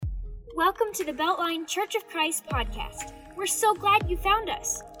Welcome to the Beltline Church of Christ podcast. We're so glad you found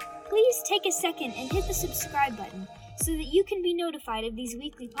us. Please take a second and hit the subscribe button so that you can be notified of these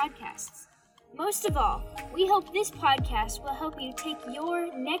weekly podcasts. Most of all, we hope this podcast will help you take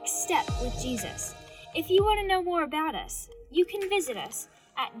your next step with Jesus. If you want to know more about us, you can visit us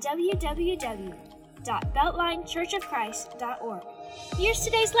at www.beltlinechurchofchrist.org. Here's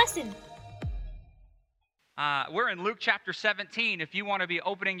today's lesson. We're in Luke chapter 17. If you want to be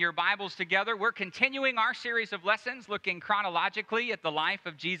opening your Bibles together, we're continuing our series of lessons looking chronologically at the life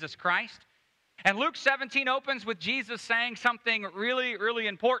of Jesus Christ. And Luke 17 opens with Jesus saying something really, really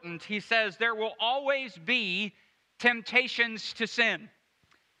important. He says, there will always be temptations to sin.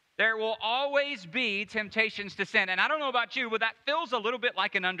 There will always be temptations to sin. And I don't know about you, but that feels a little bit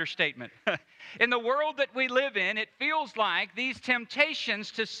like an understatement. In the world that we live in, it feels like these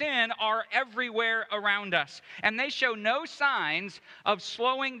temptations to sin are everywhere around us. And they show no signs of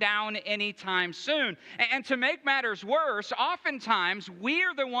slowing down anytime soon. And to make matters worse, oftentimes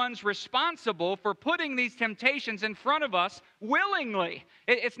we're the ones responsible for putting these temptations in front of us willingly.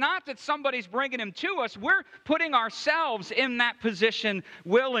 It's not that somebody's bringing them to us. We're putting ourselves in that position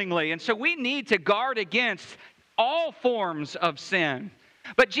willingly. And so we need to guard against all forms of sin.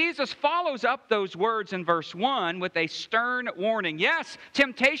 But Jesus follows up those words in verse 1 with a stern warning. Yes,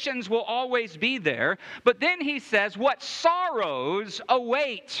 temptations will always be there, but then he says, what sorrows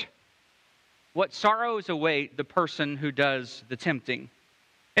await? What sorrows await the person who does the tempting?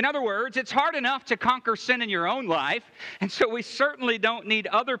 In other words, it's hard enough to conquer sin in your own life, and so we certainly don't need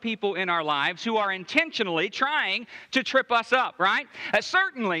other people in our lives who are intentionally trying to trip us up, right?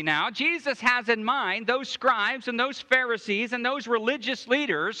 Certainly now, Jesus has in mind those scribes and those Pharisees and those religious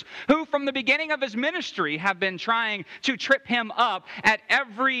leaders who from the beginning of his ministry have been trying to trip him up at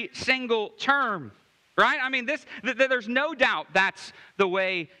every single turn. Right? I mean, there's no doubt that's the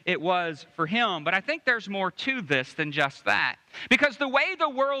way it was for him. But I think there's more to this than just that. Because the way the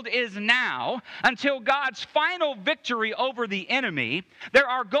world is now, until God's final victory over the enemy, there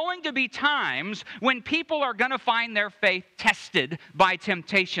are going to be times when people are going to find their faith tested by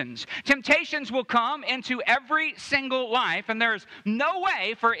temptations. Temptations will come into every single life, and there's no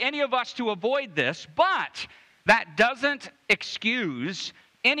way for any of us to avoid this. But that doesn't excuse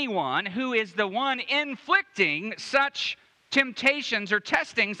anyone who is the one inflicting such temptations or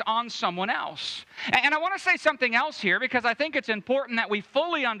testings on someone else. And I want to say something else here because I think it's important that we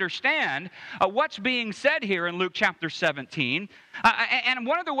fully understand what's being said here in Luke chapter 17. And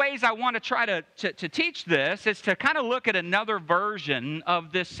one of the ways I want to try to teach this is to kind of look at another version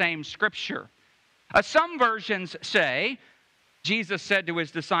of this same scripture. Some versions say, Jesus said to his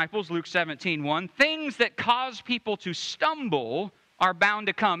disciples, Luke 17:1, things that cause people to stumble are bound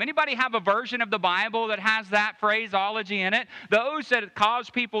to come. Anybody have a version of the Bible that has that phraseology in it? Those that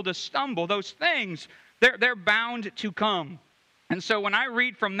cause people to stumble, those things, they're bound to come. And so when I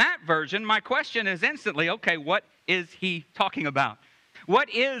read from that version, my question is instantly, okay, what is he talking about?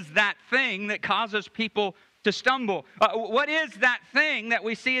 What is that thing that causes people to stumble? What is that thing that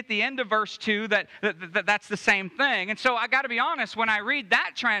we see at the end of verse 2 that's the same thing? And so I got to be honest, when I read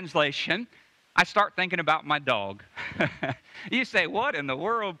that translation, I start thinking about my dog. You say, what in the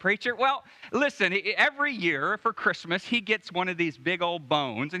world, preacher? Well, listen, every year for Christmas, he gets one of these big old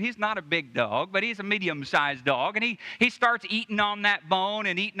bones, and he's not a big dog, but he's a medium-sized dog, and he starts eating on that bone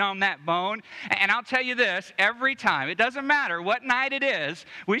and eating on that bone. And I'll tell you this, every time, it doesn't matter what night it is,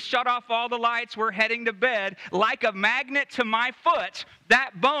 we shut off all the lights, we're heading to bed, like a magnet to my foot,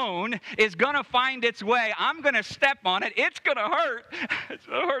 that bone is going to find its way. I'm going to step on it. It's going to hurt. It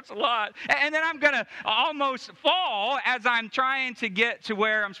hurts a lot. And then I'm going to almost fall as I'm trying to get to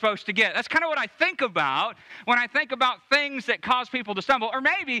where I'm supposed to get. That's kind of what I think about when I think about things that cause people to stumble. Or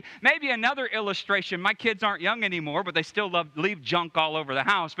maybe another illustration. My kids aren't young anymore, but they still leave junk all over the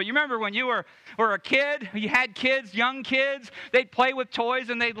house. But you remember when you were a kid, you had kids, young kids, they'd play with toys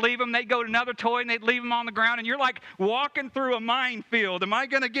and they'd leave them. They'd go to another toy and they'd leave them on the ground. And you're like walking through a minefield. Am I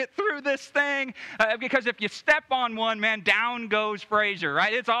going to get through this thing? Because if you step on one, man, down goes Fraser,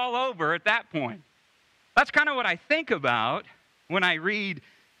 right? It's all over at that point. That's kind of what I think about when I read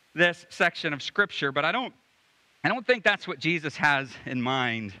this section of Scripture, but I don't think that's what Jesus has in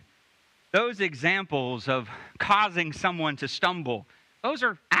mind. Those examples of causing someone to stumble, those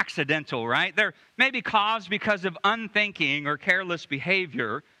are accidental, right? They're maybe caused because of unthinking or careless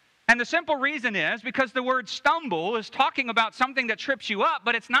behavior. And the simple reason is because the word stumble is talking about something that trips you up,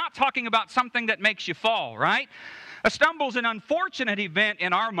 but it's not talking about something that makes you fall, right? A stumble is an unfortunate event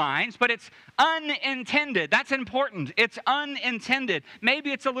in our minds, but it's unintended. That's important. It's unintended.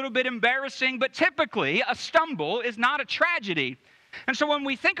 Maybe it's a little bit embarrassing, but typically a stumble is not a tragedy. And so when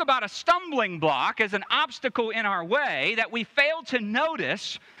we think about a stumbling block as an obstacle in our way that we fail to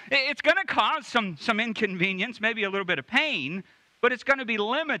notice, it's going to cause some inconvenience, maybe a little bit of pain, but it's going to be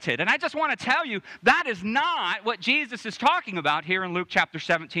limited. And I just want to tell you, that is not what Jesus is talking about here in Luke chapter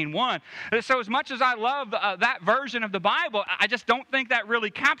 17:1. So as much as I love that version of the Bible, I just don't think that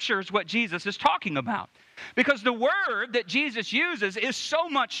really captures what Jesus is talking about. Because the word that Jesus uses is so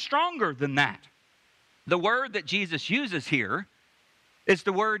much stronger than that. The word that Jesus uses here is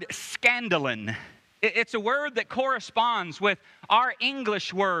the word scandalon. It's a word that corresponds with our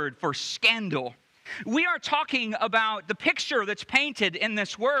English word for scandal. We are talking about the picture that's painted in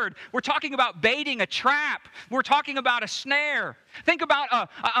this word. We're talking about baiting a trap. We're talking about a snare. Think about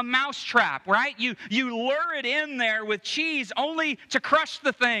a mouse trap, right? You lure it in there with cheese only to crush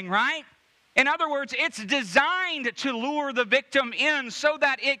the thing, right? In other words, it's designed to lure the victim in so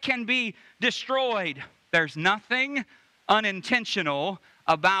that it can be destroyed. There's nothing unintentional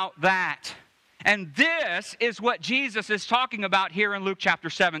about that. And this is what Jesus is talking about here in Luke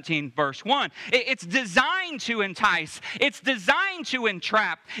chapter 17, verse 1. It's designed to entice. It's designed to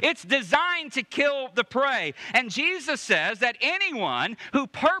entrap. It's designed to kill the prey. And Jesus says that anyone who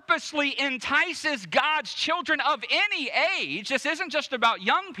purposely entices God's children of any age, this isn't just about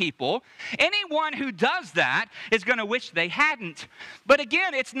young people, anyone who does that is going to wish they hadn't. But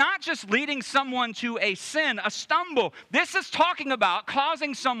again, it's not just leading someone to a sin, a stumble. This is talking about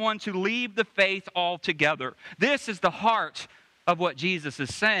causing someone to leave the faith altogether. This is the heart of what Jesus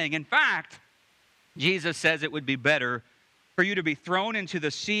is saying. In fact, Jesus says it would be better for you to be thrown into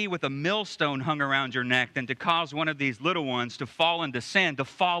the sea with a millstone hung around your neck than to cause one of these little ones to fall into sin, to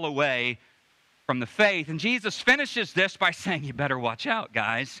fall away from the faith. And Jesus finishes this by saying, you better watch out,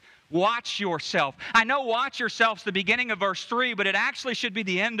 guys. Watch yourself. I know watch yourself's the beginning of verse 3, but it actually should be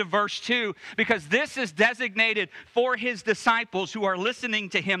the end of verse 2, because this is designated for his disciples who are listening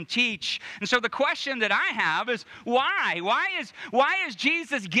to him teach. And so the question that I have is, why? Why is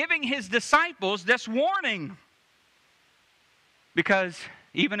Jesus giving his disciples this warning? Because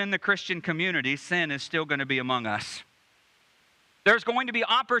even in the Christian community, sin is still going to be among us. There's going to be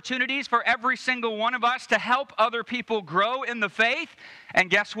opportunities for every single one of us to help other people grow in the faith. And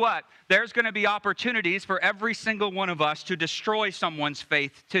guess what? There's going to be opportunities for every single one of us to destroy someone's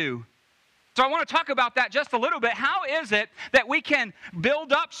faith too. So I want to talk about that just a little bit. How is it that we can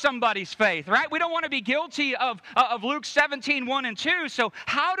build up somebody's faith, right? We don't want to be guilty of Luke 17, 1 and 2. So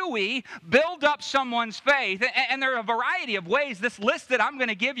how do we build up someone's faith? And there are a variety of ways. This list that I'm going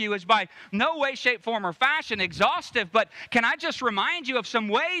to give you is by no way, shape, form, or fashion exhaustive. But can I just remind you of some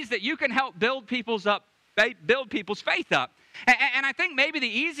ways that you can help build people's faith up? And I think maybe the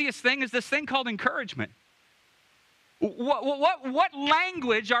easiest thing is this thing called encouragement. What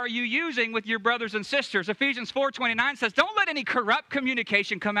language are you using with your brothers and sisters? Ephesians 4:29 says, don't let any corrupt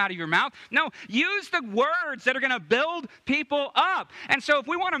communication come out of your mouth. No, use the words that are going to build people up. And so if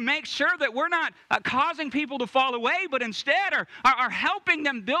we want to make sure that we're not causing people to fall away, but instead are helping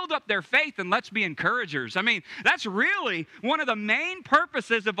them build up their faith, then let's be encouragers. I mean, that's really one of the main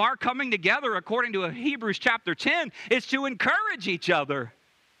purposes of our coming together, according to Hebrews chapter 10, is to encourage each other.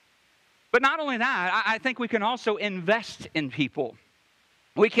 But not only that, I think we can also invest in people.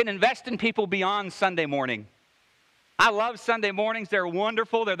 We can invest in people beyond Sunday morning. I love Sunday mornings. They're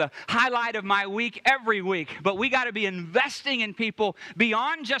wonderful. They're the highlight of my week every week. But we got to be investing in people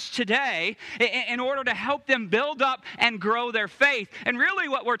beyond just today in order to help them build up and grow their faith. And really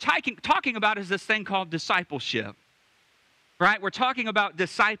what we're talking about is this thing called discipleship. Right? We're talking about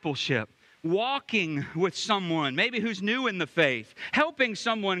discipleship. Walking with someone, maybe who's new in the faith, helping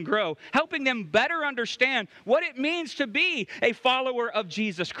someone grow, helping them better understand what it means to be a follower of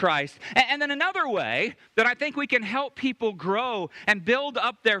Jesus Christ. And then another way that I think we can help people grow and build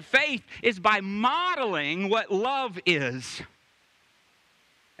up their faith is by modeling what love is.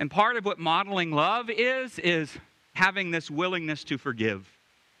 And part of what modeling love is having this willingness to forgive.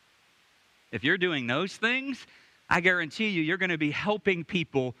 If you're doing those things, I guarantee you're going to be helping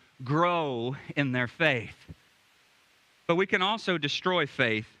people grow in their faith. But we can also destroy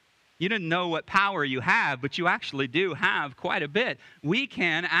faith. You didn't know what power you have, but you actually do have quite a bit. We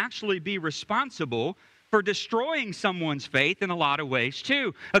can actually be responsible for destroying someone's faith in a lot of ways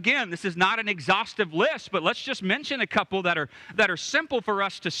too. Again, this is not an exhaustive list, but let's just mention a couple that are simple for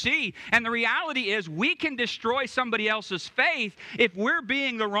us to see. And the reality is we can destroy somebody else's faith if we're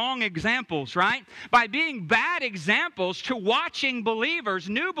being the wrong examples, right? By being bad examples to watching believers,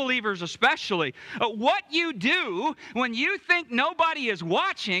 new believers especially. What you do when you think nobody is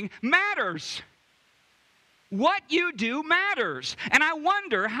watching matters. what you do matters. And I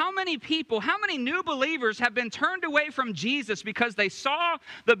wonder how many people, how many new believers have been turned away from Jesus because they saw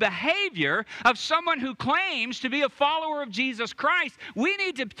the behavior of someone who claims to be a follower of Jesus Christ. We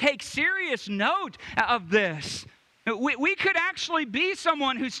need to take serious note of this. We could actually be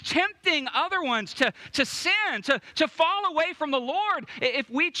someone who's tempting other ones to sin, to fall away from the Lord if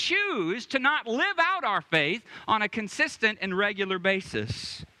we choose to not live out our faith on a consistent and regular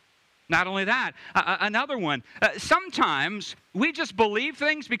basis. Not only that, another one. Sometimes we just believe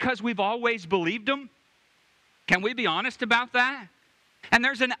things because we've always believed them. Can we be honest about that? And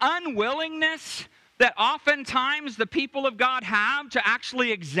there's an unwillingness that oftentimes the people of God have to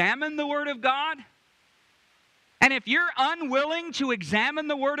actually examine the Word of God. And if you're unwilling to examine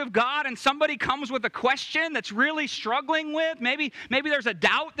the Word of God and somebody comes with a question that's really struggling with, maybe there's a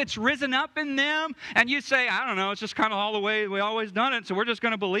doubt that's risen up in them, and you say, I don't know, it's just kind of all the way we always done it, so we're just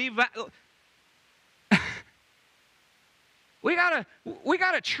going to believe that. We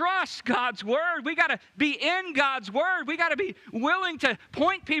gotta trust God's Word. We gotta be in God's Word. We gotta be willing to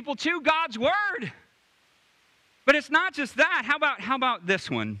point people to God's Word. But it's not just that. How about this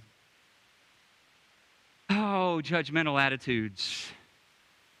one? Oh, judgmental attitudes.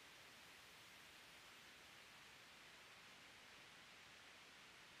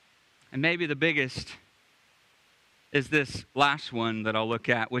 And maybe the biggest is this last one that I'll look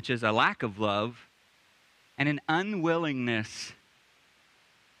at, which is a lack of love and an unwillingness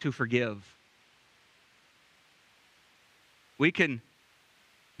to forgive. We can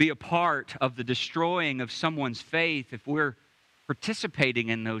be a part of the destroying of someone's faith if we're participating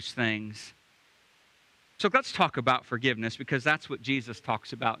in those things. So let's talk about forgiveness, because that's what Jesus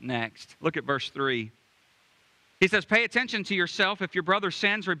talks about next. Look at verse 3. He says, pay attention to yourself. If your brother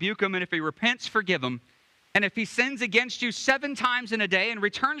sins, rebuke him, and if he repents, forgive him. And if he sins against you 7 times in a day and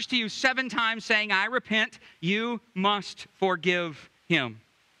returns to you 7 times saying, I repent, you must forgive him.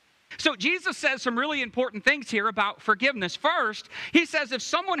 So Jesus says some really important things here about forgiveness. First, he says if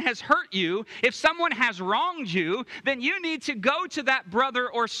someone has hurt you, if someone has wronged you, then you need to go to that brother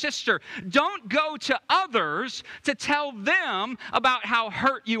or sister. Don't go to others to tell them about how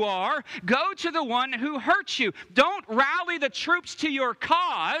hurt you are. Go to the one who hurt you. Don't rally the troops to your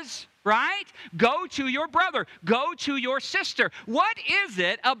cause. Right? Go to your brother. Go to your sister. What is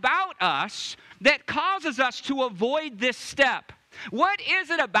it about us that causes us to avoid this step? What is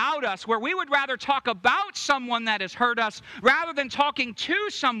it about us where we would rather talk about someone that has hurt us rather than talking to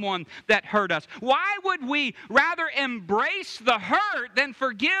someone that hurt us? Why would we rather embrace the hurt than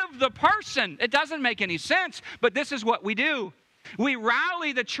forgive the person? It doesn't make any sense, but this is what we do. We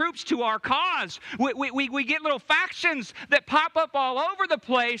rally the troops to our cause. We get little factions that pop up all over the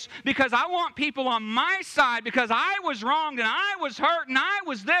place because I want people on my side because I was wronged and I was hurt and I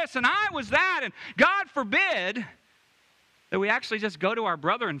was this and I was that. And God forbid that we actually just go to our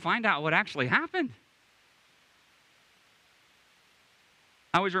brother and find out what actually happened.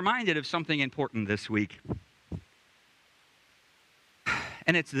 I was reminded of something important this week.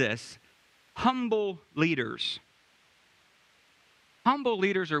 And it's this: humble leaders. Humble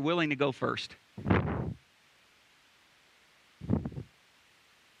leaders are willing to go first. Are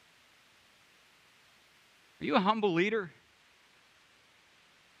you a humble leader?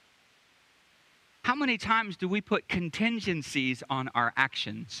 How many times do we put contingencies on our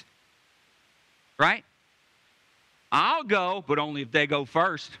actions? Right? I'll go, but only if they go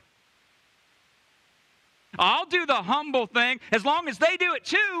first. I'll do the humble thing as long as they do it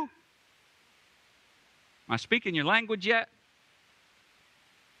too. Am I speaking your language yet?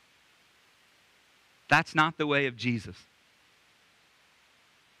 That's not the way of Jesus.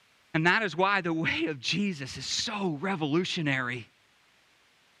 And that is why the way of Jesus is so revolutionary.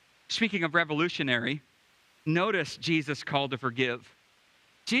 Speaking of revolutionary, notice Jesus' call to forgive.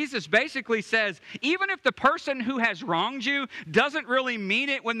 Jesus basically says, even if the person who has wronged you doesn't really mean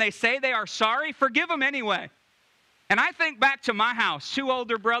it when they say they are sorry, forgive them anyway. And I think back to my house, 2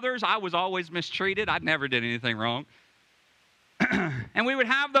 older brothers. I was always mistreated. I never did anything wrong. And we would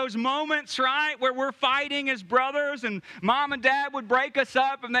have those moments, right, where we're fighting as brothers, and mom and dad would break us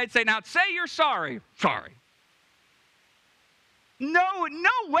up, and they'd say, now say you're sorry. Sorry. No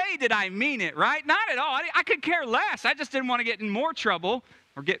way did I mean it, right? Not at all. I could care less. I just didn't want to get in more trouble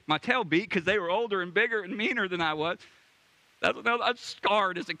or get my tail beat because they were older and bigger and meaner than I was. I was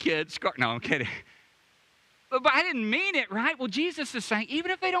scarred as a kid. No, I'm kidding. But I didn't mean it, right? Well, Jesus is saying,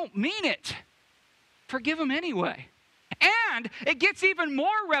 even if they don't mean it, forgive them anyway. And it gets even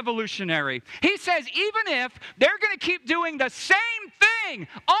more revolutionary. He says, even if they're going to keep doing the same thing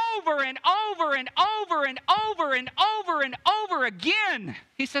over and over and over and over and over and over again,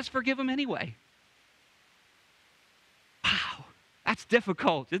 he says, forgive them anyway. That's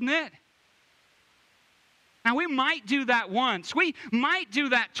difficult, isn't it? Now, we might do that once. We might do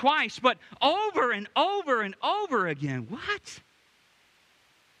that twice, but over and over and over again, what?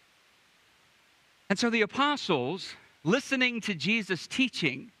 And so the apostles, listening to Jesus'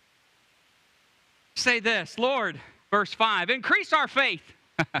 teaching, say this, Lord, verse 5, increase our faith.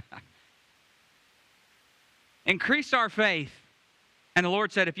 Increase our faith. And the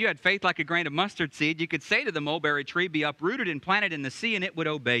Lord said, if you had faith like a grain of mustard seed, you could say to the mulberry tree, be uprooted and planted in the sea, and it would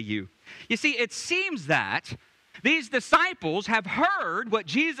obey you. You see, it seems that these disciples have heard what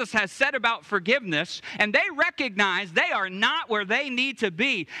Jesus has said about forgiveness, and they recognize they are not where they need to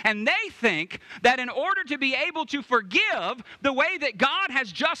be. And they think that in order to be able to forgive the way that God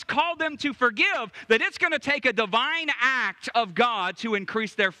has just called them to forgive, that it's going to take a divine act of God to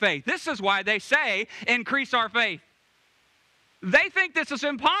increase their faith. This is why they say, increase our faith. They think this is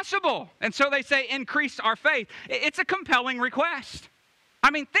impossible, and so they say, increase our faith. It's a compelling request.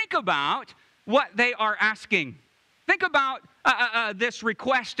 I mean, think about what they are asking. Think about this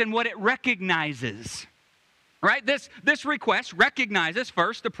request and what it recognizes, right? This request recognizes,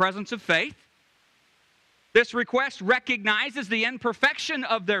 first, the presence of faith. This request recognizes the imperfection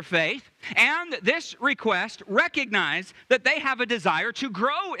of their faith, and this request recognizes that they have a desire to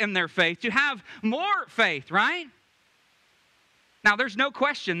grow in their faith, to have more faith, right? Now, there's no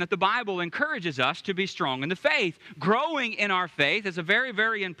question that the Bible encourages us to be strong in the faith. Growing in our faith is a very,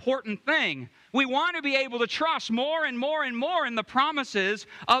 very important thing. We want to be able to trust more and more and more in the promises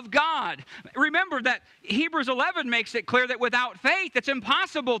of God. Remember that Hebrews 11 makes it clear that without faith, it's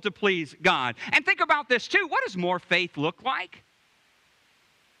impossible to please God. And think about this too. What does more faith look like?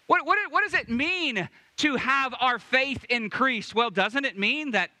 What does it mean to have our faith increase? Well, doesn't it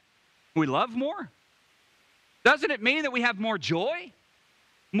mean that we love more? Doesn't it mean that we have more joy,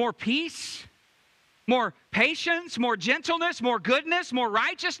 more peace, more patience, more gentleness, more goodness, more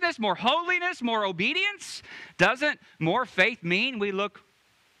righteousness, more holiness, more obedience? Doesn't more faith mean we look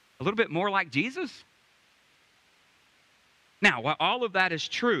a little bit more like Jesus? Now, while all of that is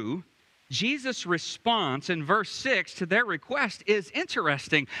true, Jesus' response in verse 6 to their request is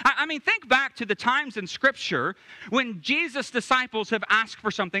interesting. I mean, think back to the times in Scripture when Jesus' disciples have asked for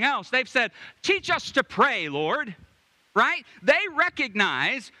something else. They've said, teach us to pray, Lord. Right? They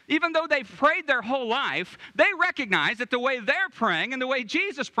recognize, even though they've prayed their whole life, they recognize that the way they're praying and the way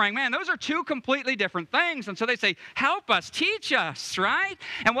Jesus is praying, man, those are two completely different things. And so they say, help us, teach us, right?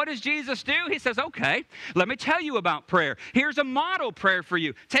 And what does Jesus do? He says, okay, let me tell you about prayer. Here's a model prayer for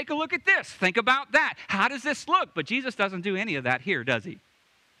you. Take a look at this. Think about that. How does this look? But Jesus doesn't do any of that here, does he?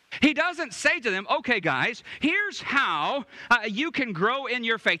 He doesn't say to them, okay, guys, here's how you can grow in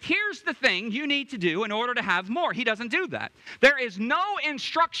your faith. Here's the thing you need to do in order to have more. He doesn't do that. There is no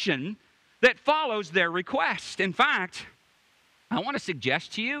instruction that follows their request. In fact, I want to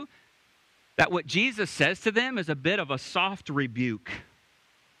suggest to you that what Jesus says to them is a bit of a soft rebuke.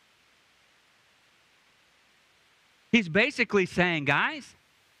 He's basically saying, guys,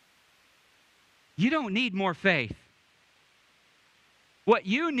 you don't need more faith. What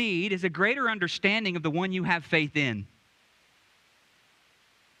you need is a greater understanding of the one you have faith in.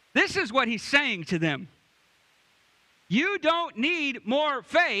 This is what he's saying to them. You don't need more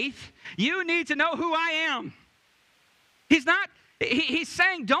faith. You need to know who I am. He's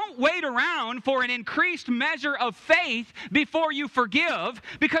saying don't wait around for an increased measure of faith before you forgive,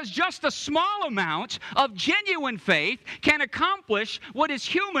 because just a small amount of genuine faith can accomplish what is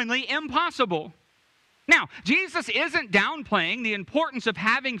humanly impossible. Now, Jesus isn't downplaying the importance of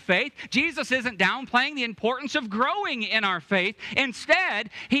having faith. Jesus isn't downplaying the importance of growing in our faith.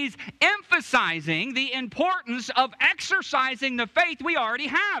 Instead, he's emphasizing the importance of exercising the faith we already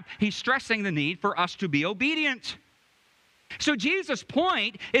have. He's stressing the need for us to be obedient. So Jesus'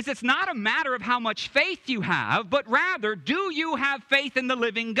 point is it's not a matter of how much faith you have, but rather, do you have faith in the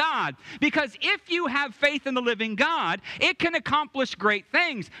living God? Because if you have faith in the living God, it can accomplish great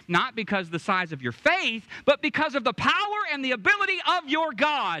things, not because of the size of your faith, but because of the power and the ability of your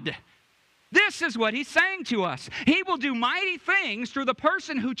God. This is what he's saying to us. He will do mighty things through the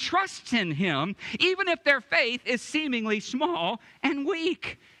person who trusts in him, even if their faith is seemingly small and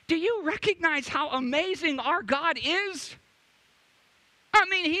weak. Do you recognize how amazing our God is? I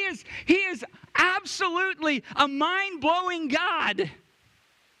mean, he is absolutely a mind-blowing God.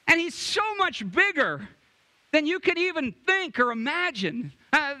 And he's so much bigger than you could even think or imagine.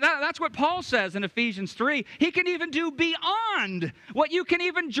 That's what Paul says in Ephesians 3. He can even do beyond what you can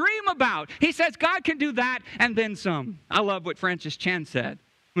even dream about. He says God can do that and then some. I love what Francis Chan said.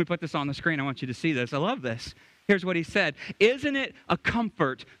 Let me put this on the screen. I want you to see this. I love this. Here's what he said. Isn't it a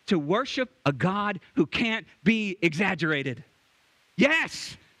comfort to worship a God who can't be exaggerated?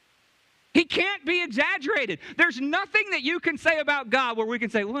 Yes. He can't be exaggerated. There's nothing that you can say about God where we can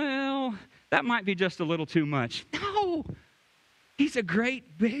say, well, that might be just a little too much. No. He's a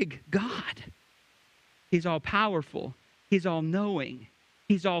great big God. He's all powerful. He's all knowing.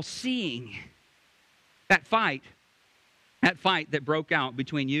 He's all seeing. That fight that broke out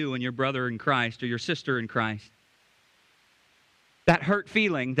between you and your brother in Christ or your sister in Christ, that hurt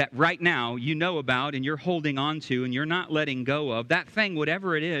feeling that right now you know about and you're holding on to and you're not letting go of, that thing,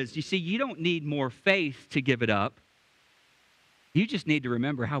 whatever it is, you see, you don't need more faith to give it up. You just need to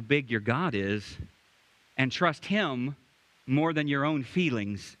remember how big your God is and trust Him more than your own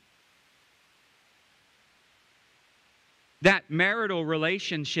feelings. That marital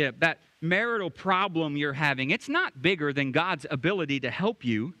relationship, that marital problem you're having, it's not bigger than God's ability to help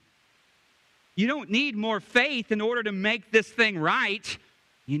you. You don't need more faith in order to make this thing right.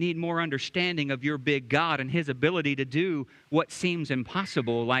 You need more understanding of your big God and His ability to do what seems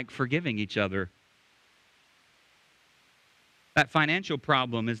impossible, like forgiving each other. That financial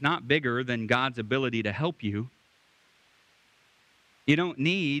problem is not bigger than God's ability to help you. You don't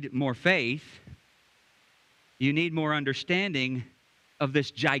need more faith. You need more understanding of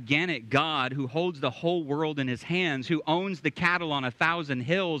this gigantic God who holds the whole world in His hands, who owns the cattle on 1,000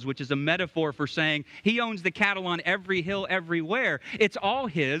 hills, which is a metaphor for saying He owns the cattle on every hill everywhere. It's all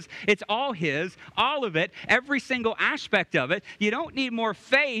His. It's all His. All of it. Every single aspect of it. You don't need more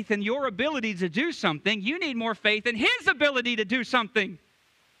faith in your ability to do something. You need more faith in His ability to do something.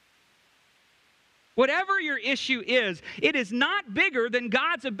 Whatever your issue is, it is not bigger than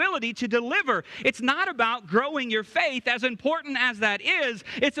God's ability to deliver. It's not about growing your faith, as important as that is.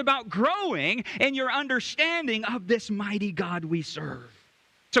 It's about growing in your understanding of this mighty God we serve.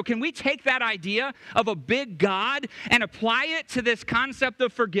 So can we take that idea of a big God and apply it to this concept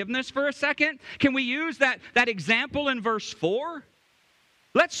of forgiveness for a second? Can we use that example in verse 4?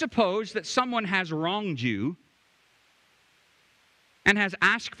 Let's suppose that someone has wronged you and has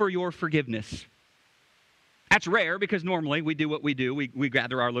asked for your forgiveness. That's rare because normally we do what we do. We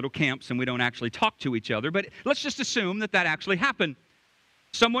gather our little camps and we don't actually talk to each other. But let's just assume that actually happened.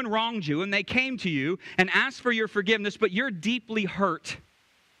 Someone wronged you and they came to you and asked for your forgiveness, but you're deeply hurt.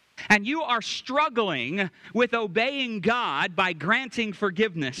 And you are struggling with obeying God by granting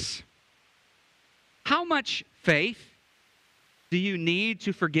forgiveness. How much faith do you need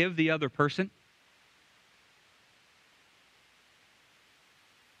to forgive the other person?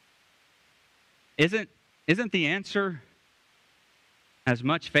 Isn't the answer as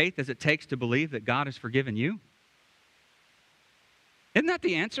much faith as it takes to believe that God has forgiven you? Isn't that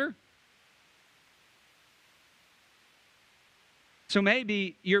the answer? So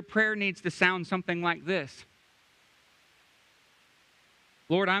maybe your prayer needs to sound something like this.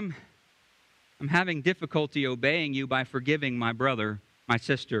 Lord, I'm having difficulty obeying you by forgiving my brother, my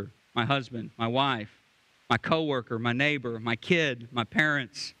sister, my husband, my wife, my coworker, my neighbor, my kid, my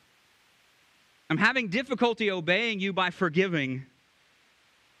parents. I'm having difficulty obeying you by forgiving,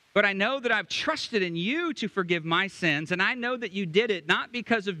 but I know that I've trusted in you to forgive my sins, and I know that you did it not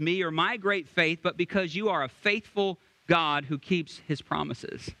because of me or my great faith, but because you are a faithful God who keeps His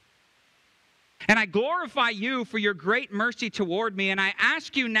promises. And I glorify you for your great mercy toward me, and I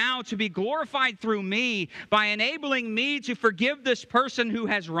ask you now to be glorified through me by enabling me to forgive this person who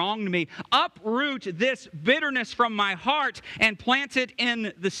has wronged me. Uproot this bitterness from my heart and plant it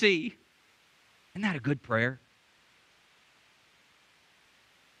in the sea. Isn't that a good prayer?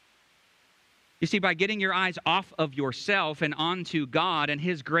 You see, by getting your eyes off of yourself and onto God and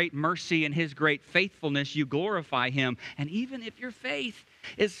His great mercy and His great faithfulness, you glorify Him. And even if your faith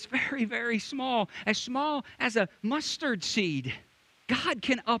is very, very small as a mustard seed, God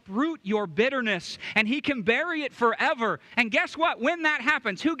can uproot your bitterness and He can bury it forever. And guess what? When that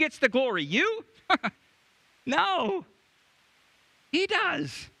happens, who gets the glory? You? No. He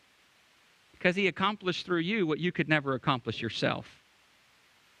does. Because He accomplished through you what you could never accomplish yourself.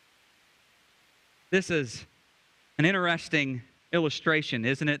 This is an interesting illustration,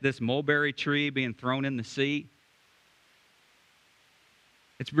 isn't it? This mulberry tree being thrown in the sea.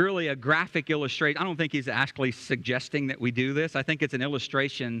 It's really a graphic illustration. I don't think he's actually suggesting that we do this. I think it's an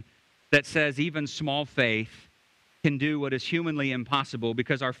illustration that says even small faith can do what is humanly impossible,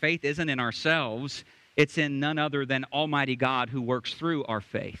 because our faith isn't in ourselves. It's in none other than Almighty God who works through our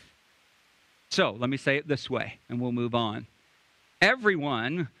faith. So, let me say it this way, and we'll move on.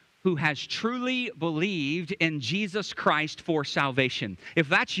 Everyone who has truly believed in Jesus Christ for salvation, if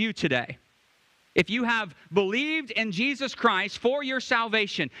that's you today, if you have believed in Jesus Christ for your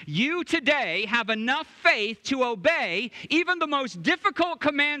salvation, you today have enough faith to obey even the most difficult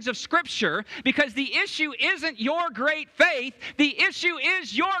commands of Scripture, because the issue isn't your great faith, the issue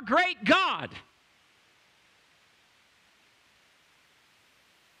is your great God.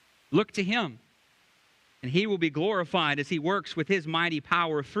 Look to Him, and He will be glorified as He works with His mighty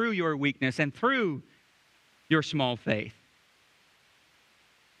power through your weakness and through your small faith.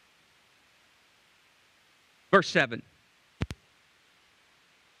 Verse 7.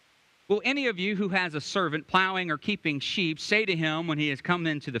 Will any of you who has a servant plowing or keeping sheep say to him when he has come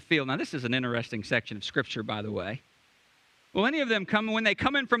into the field? Now, this is an interesting section of Scripture, by the way. Will any of them come, when they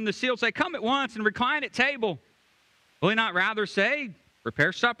come in from the field, say, "Come at once and recline at table"? Will he not rather say,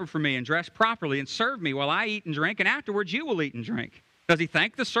 "Prepare supper for me and dress properly and serve me while I eat and drink, and afterwards you will eat and drink"? Does he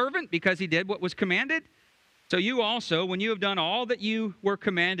thank the servant because he did what was commanded? So you also, when you have done all that you were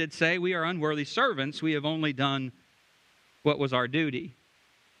commanded, say, "We are unworthy servants. We have only done what was our duty."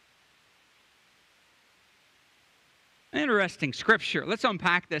 Interesting Scripture. Let's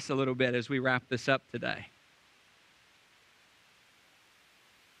unpack this a little bit as we wrap this up today.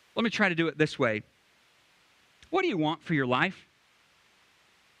 Let me try to do it this way. What do you want for your life?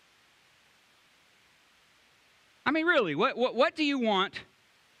 I mean, really, what do you want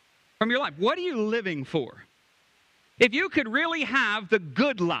from your life? What are you living for? If you could really have the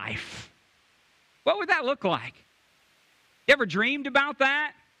good life, what would that look like? You ever dreamed about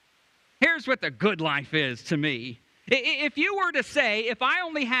that? Here's what the good life is to me. If you were to say, if I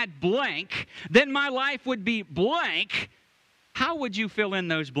only had blank, then my life would be blank, how would you fill in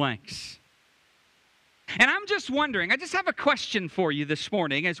those blanks? And I'm just wondering, I just have a question for you this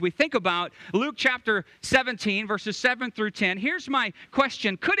morning as we think about Luke chapter 17, verses 7 through 10. Here's my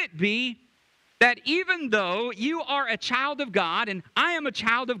question. Could it be that even though you are a child of God and I am a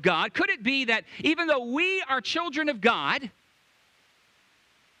child of God, could it be that even though we are children of God,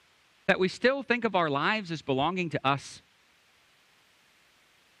 that we still think of our lives as belonging to us?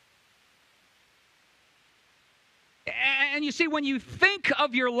 And you see, when you think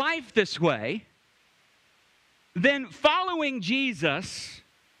of your life this way, then following Jesus,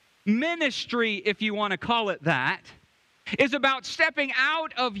 ministry, if you want to call it that, is about stepping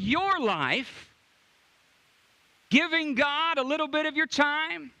out of your life, giving God a little bit of your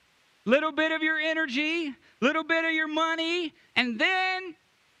time, a little bit of your energy, a little bit of your money, and then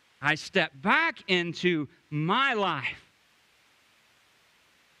I step back into my life.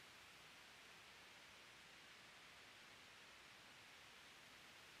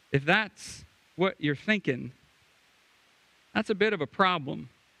 If that's what you're thinking, that's a bit of a problem.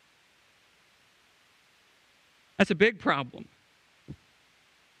 That's a big problem.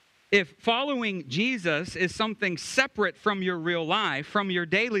 If following Jesus is something separate from your real life, from your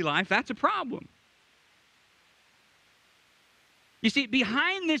daily life, that's a problem. You see,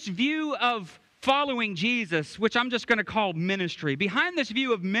 behind this view of following Jesus, which I'm just going to call ministry, behind this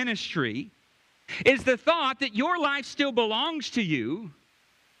view of ministry is the thought that your life still belongs to you,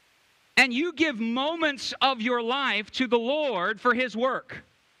 and you give moments of your life to the Lord for His work.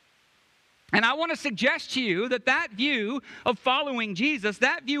 And I want to suggest to you that that view of following Jesus,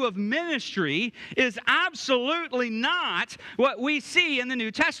 that view of ministry, is absolutely not what we see in the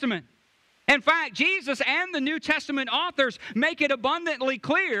New Testament. In fact, Jesus and the New Testament authors make it abundantly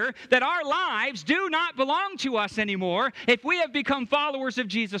clear that our lives do not belong to us anymore if we have become followers of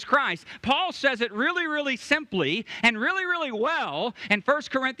Jesus Christ. Paul says it really, really simply and really, really well in 1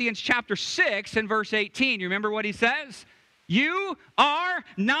 Corinthians chapter 6 and verse 18. You remember what he says? You are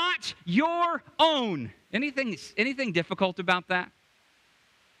not your own. Anything difficult about that?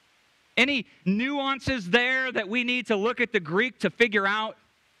 Any nuances there that we need to look at the Greek to figure out?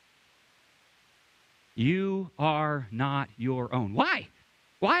 You are not your own. Why?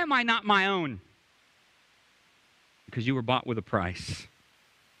 Why am I not my own? Because you were bought with a price.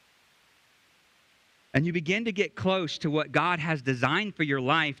 And you begin to get close to what God has designed for your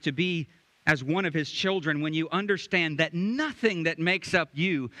life to be as one of His children when you understand that nothing that makes up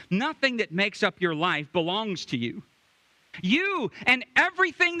you, nothing that makes up your life belongs to you. You and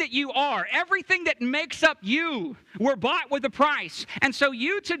everything that you are, everything that makes up you, were bought with a price. And so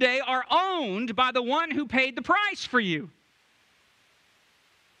you today are owned by the one who paid the price for you.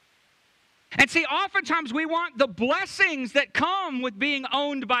 And see, oftentimes we want the blessings that come with being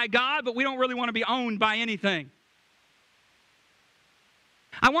owned by God, but we don't really want to be owned by anything.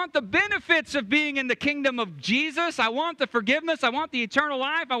 I want the benefits of being in the kingdom of Jesus. I want the forgiveness. I want the eternal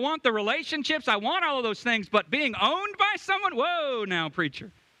life. I want the relationships. I want all of those things. But being owned by someone? Whoa, now,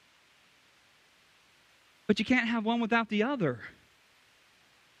 preacher. But you can't have one without the other.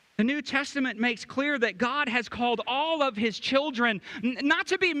 The New Testament makes clear that God has called all of his children not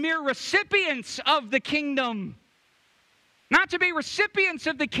to be mere recipients of the kingdom, not to be recipients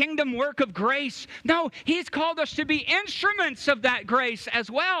of the kingdom work of grace. No, he's called us to be instruments of that grace as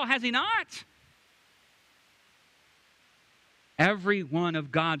well, has he not? Every one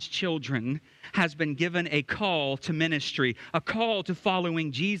of God's children has been given a call to ministry, a call to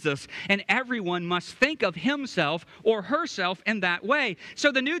following Jesus, and everyone must think of himself or herself in that way.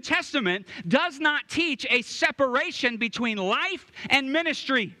 So the New Testament does not teach a separation between life and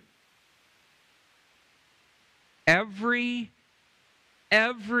ministry. Every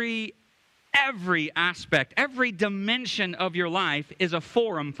aspect, every dimension of your life is a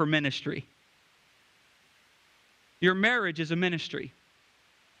forum for ministry. Your marriage is a ministry.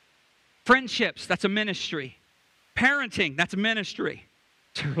 Friendships, that's a ministry. Parenting, that's a ministry.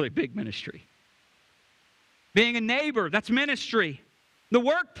 It's a really big ministry. Being a neighbor, that's ministry. The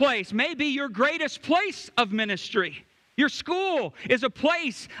workplace may be your greatest place of ministry. Your school is a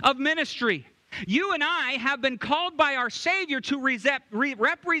place of ministry. You and I have been called by our Savior to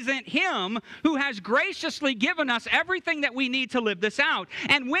represent Him who has graciously given us everything that we need to live this out.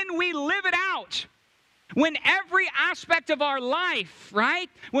 And when we live it out, when every aspect of our life, right,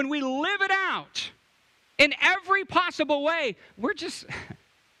 when we live it out in every possible way, we're just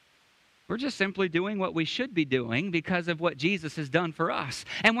simply doing what we should be doing because of what Jesus has done for us.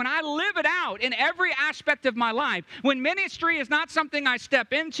 And when I live it out in every aspect of my life, when ministry is not something I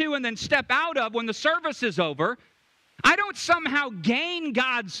step into and then step out of when the service is over, I don't somehow gain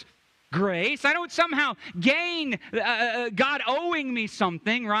God's grace. I don't somehow gain God owing me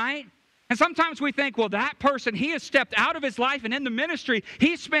something, right? And sometimes we think, well, that person, he has stepped out of his life and in the ministry,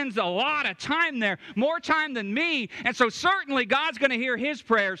 he spends a lot of time there, more time than me. And so certainly God's going to hear his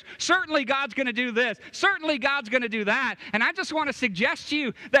prayers. Certainly God's going to do this. Certainly God's going to do that. And I just want to suggest to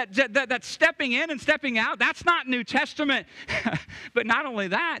you that stepping in and stepping out, that's not New Testament. But not only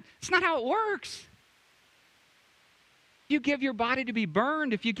that, it's not how it works. You give your body to be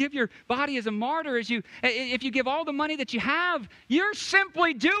burned, if you give your body as a martyr, if you give all the money that you have, you're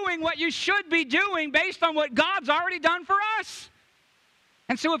simply doing what you should be doing based on what God's already done for us.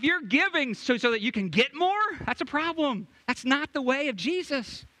 And so if you're giving so that you can get more, that's a problem. That's not the way of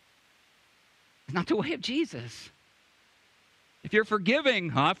Jesus. It's not the way of Jesus. If you're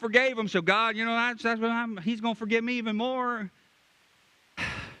forgiving, I forgave him, so God, that's what he's going to forgive me even more.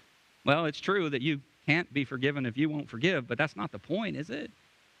 Well, it's true that you can't be forgiven if you won't forgive, but that's not the point, is it?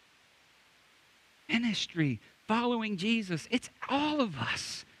 Ministry, following Jesus, it's all of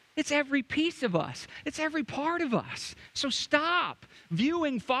us. It's every piece of us. It's every part of us. So stop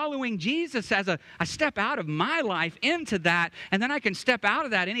viewing following Jesus as a step out of my life into that, and then I can step out of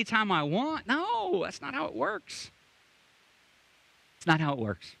that anytime I want. No, that's not how it works. It's not how it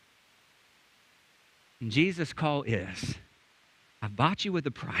works. And Jesus' call is, I've bought you with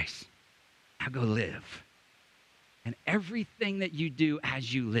a price. Now go live. And everything that you do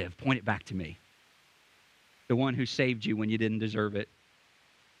as you live, point it back to me. The one who saved you when you didn't deserve it.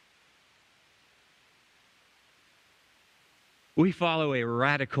 We follow a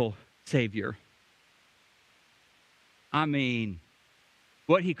radical Savior. I mean,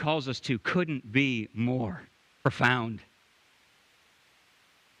 what he calls us to couldn't be more profound.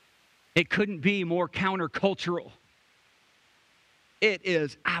 It couldn't be more countercultural. It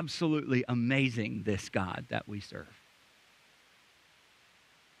is absolutely amazing, this God that we serve.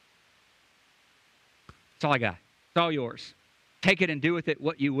 That's all I got. It's all yours. Take it and do with it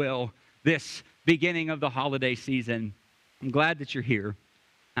what you will this beginning of the holiday season. I'm glad that you're here.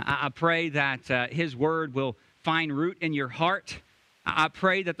 I pray that his word will find root in your heart. I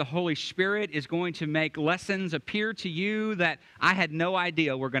pray that the Holy Spirit is going to make lessons appear to you that I had no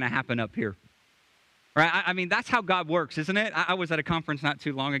idea were going to happen up here. Right? I mean, that's how God works, isn't it? I was at a conference not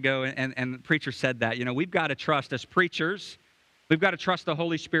too long ago, and the preacher said that. We've got to trust, as preachers, we've got to trust the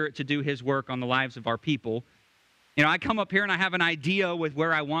Holy Spirit to do his work on the lives of our people. I come up here and I have an idea with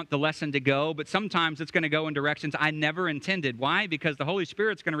where I want the lesson to go, but sometimes it's going to go in directions I never intended. Why? Because the Holy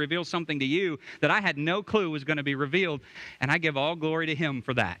Spirit's going to reveal something to you that I had no clue was going to be revealed, and I give all glory to him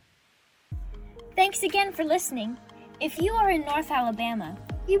for that. Thanks again for listening. If you are in North Alabama,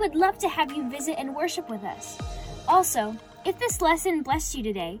 we would love to have you visit and worship with us. Also, if this lesson blessed you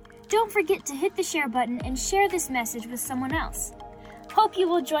today, don't forget to hit the share button and share this message with someone else. Hope you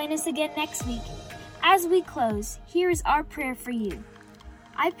will join us again next week. As we close, here is our prayer for you.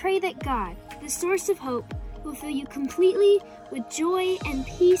 I pray that God, the source of hope, will fill you completely with joy and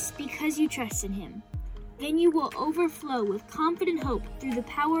peace because you trust in him. Then you will overflow with confident hope through the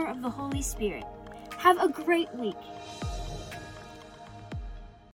power of the Holy Spirit. Have a great week.